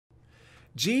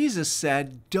Jesus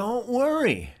said, don't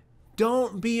worry.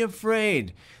 Don't be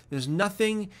afraid. There's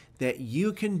nothing that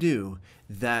you can do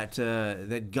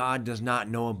that God does not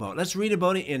know about. Let's read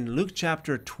about it in Luke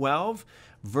chapter 12,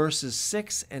 verses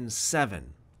 6 and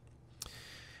 7.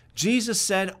 Jesus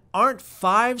said, aren't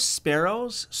 5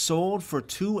 sparrows sold for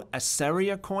 2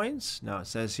 Assyria coins? Now it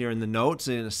says here in the notes,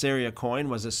 an Assyria coin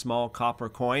was a small copper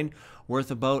coin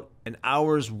worth about an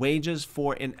hour's wages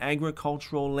for an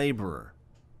agricultural laborer.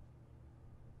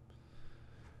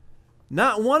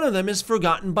 Not one of them is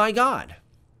forgotten by God.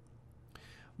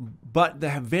 But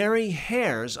the very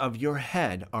hairs of your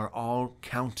head are all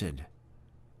counted.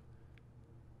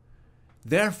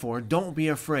 Therefore, don't be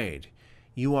afraid.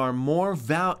 You are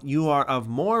of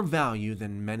more value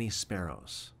than many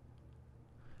sparrows.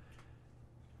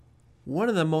 One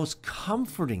of the most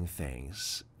comforting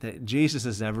things that Jesus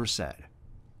has ever said.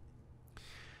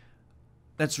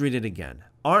 Let's read it again.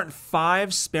 Aren't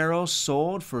 5 sparrows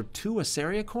sold for 2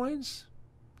 Assyria coins?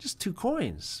 Just 2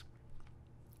 coins.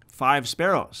 5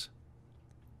 sparrows.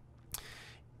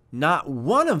 Not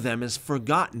one of them is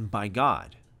forgotten by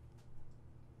God.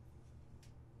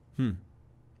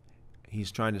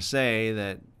 He's trying to say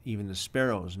that even the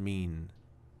sparrows mean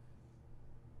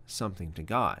something to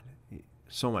God.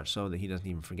 So much so that he doesn't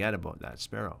even forget about that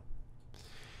sparrow.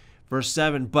 Verse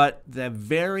 7, but the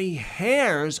very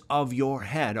hairs of your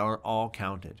head are all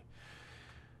counted.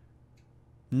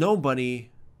 Nobody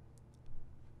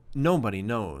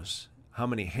knows how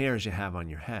many hairs you have on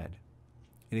your head.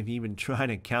 And if you even try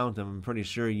to count them, I'm pretty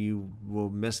sure you will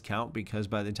miscount, because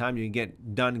by the time you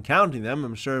get done counting them,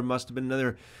 I'm sure it must have been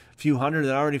another few hundred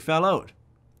that already fell out.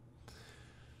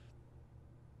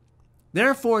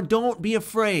 Therefore, don't be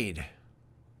afraid.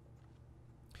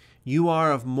 You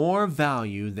are of more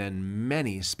value than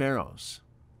many sparrows.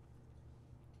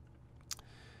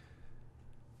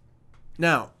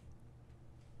 Now,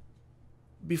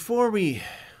 before we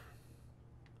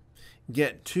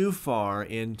get too far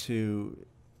into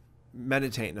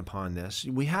meditating upon this,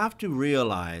 we have to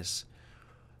realize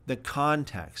the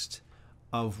context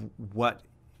of what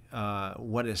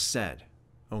is said.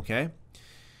 Okay?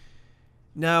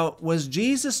 Now, was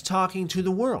Jesus talking to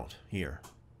the world here?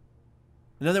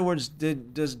 In other words,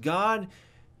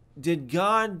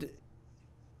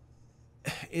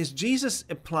 is Jesus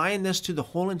applying this to the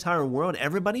whole entire world,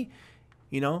 everybody?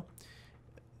 You know,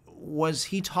 was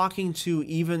he talking to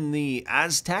even the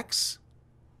Aztecs?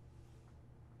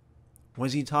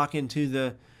 Was he talking to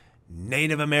the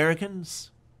Native Americans?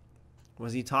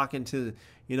 Was he talking to,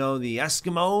 the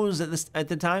Eskimos at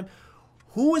the time?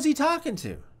 Who was he talking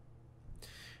to?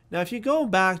 Now, if you go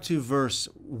back to verse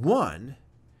 1,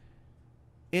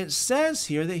 it says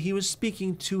here that he was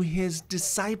speaking to his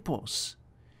disciples.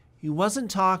 He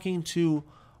wasn't talking to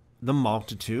the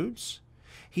multitudes.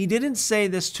 He didn't say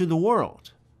this to the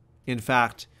world. In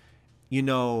fact,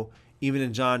 even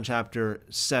in John chapter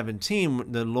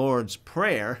 17, the Lord's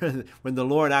Prayer, when the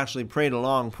Lord actually prayed a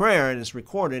long prayer, and it's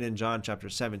recorded in John chapter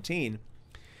 17,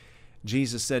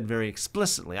 Jesus said very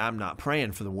explicitly, I'm not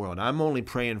praying for the world. I'm only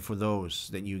praying for those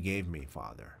that you gave me,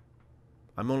 Father.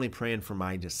 I'm only praying for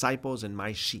my disciples and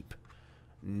my sheep,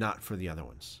 not for the other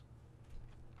ones.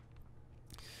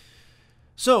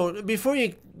 So before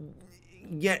you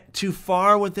get too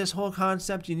far with this whole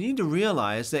concept, you need to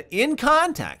realize that in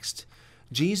context,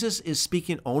 Jesus is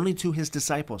speaking only to his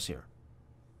disciples here.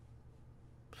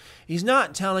 He's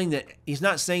not saying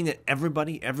that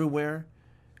everybody everywhere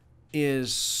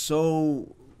is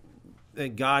so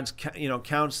that God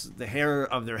counts the hair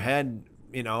of their head,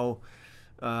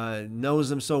 knows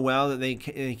them so well that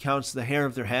he counts the hair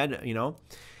of their head,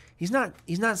 He's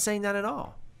not saying that at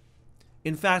all.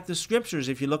 In fact, the scriptures,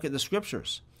 if you look at the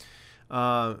scriptures,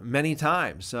 many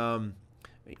times, God,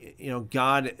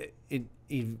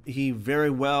 he very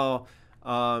well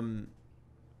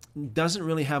doesn't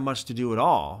really have much to do at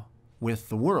all with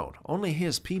the world, only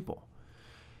his people.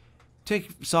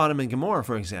 Take Sodom and Gomorrah,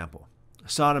 for example.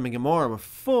 Sodom and Gomorrah were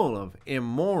full of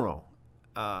immoral,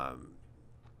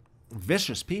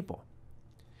 vicious people.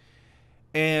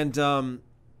 And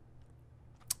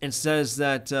it says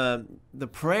that the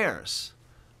prayers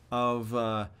of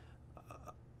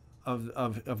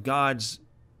God's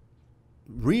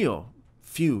real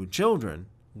few children,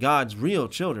 God's real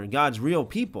children, God's real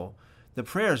people, the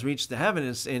prayers reached the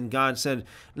heavens, and God said,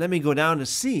 let me go down to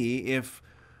see if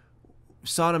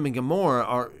Sodom and Gomorrah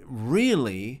are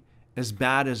really as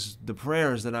bad as the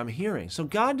prayers that I'm hearing. So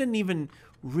God didn't even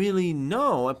really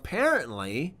know,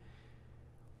 apparently,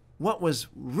 what was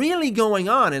really going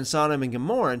on in Sodom and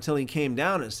Gomorrah until he came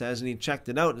down, it says, and he checked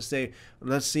it out to say,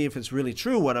 let's see if it's really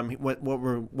true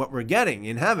what we're getting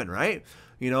in heaven, right?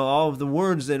 all of the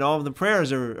words and all of the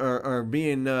prayers are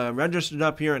being registered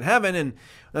up here in heaven, and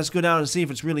let's go down and see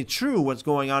if it's really true what's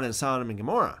going on in Sodom and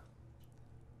Gomorrah.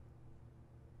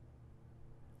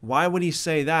 Why would he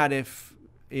say that if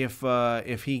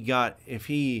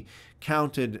he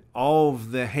counted all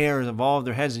of the hairs of all of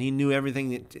their heads and he knew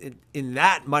everything in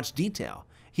that much detail?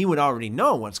 He would already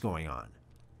know what's going on.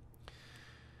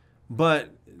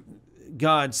 But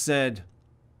God said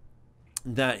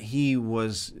that he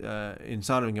was, in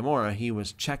Sodom and Gomorrah, he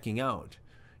was checking out,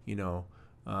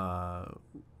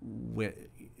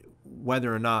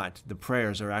 whether or not the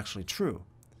prayers are actually true.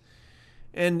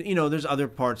 And, there's other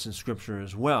parts in Scripture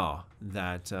as well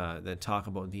that talk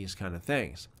about these kind of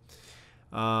things.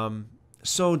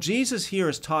 So Jesus here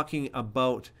is talking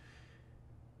about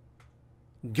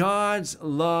God's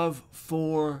love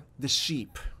for the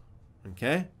sheep.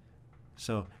 Okay?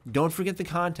 So don't forget the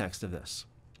context of this.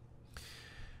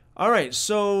 All right,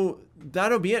 so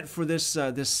that'll be it for this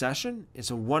session.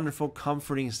 It's a wonderful,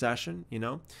 comforting session.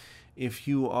 If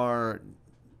you are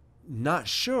not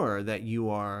sure that you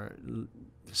are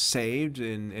saved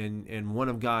and one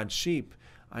of God's sheep,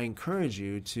 I encourage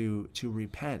you to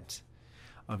repent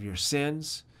of your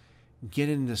sins, get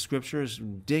into the Scriptures,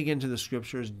 dig into the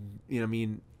Scriptures,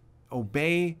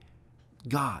 obey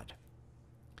God,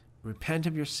 repent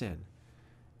of your sin,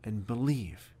 and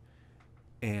believe,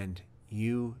 and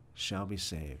you shall be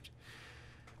saved.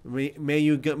 May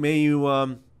you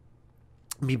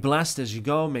be blessed as you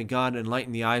go. May God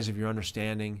enlighten the eyes of your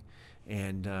understanding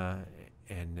and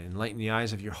enlighten the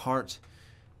eyes of your heart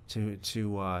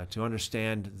to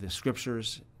understand the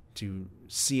Scriptures, to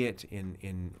see it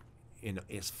in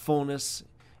its fullness,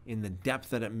 in the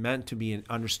depth that it meant to be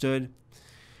understood.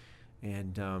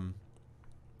 And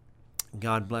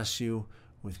God bless you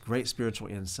with great spiritual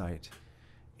insight.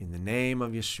 In the name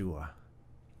of Yeshua,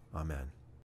 amen.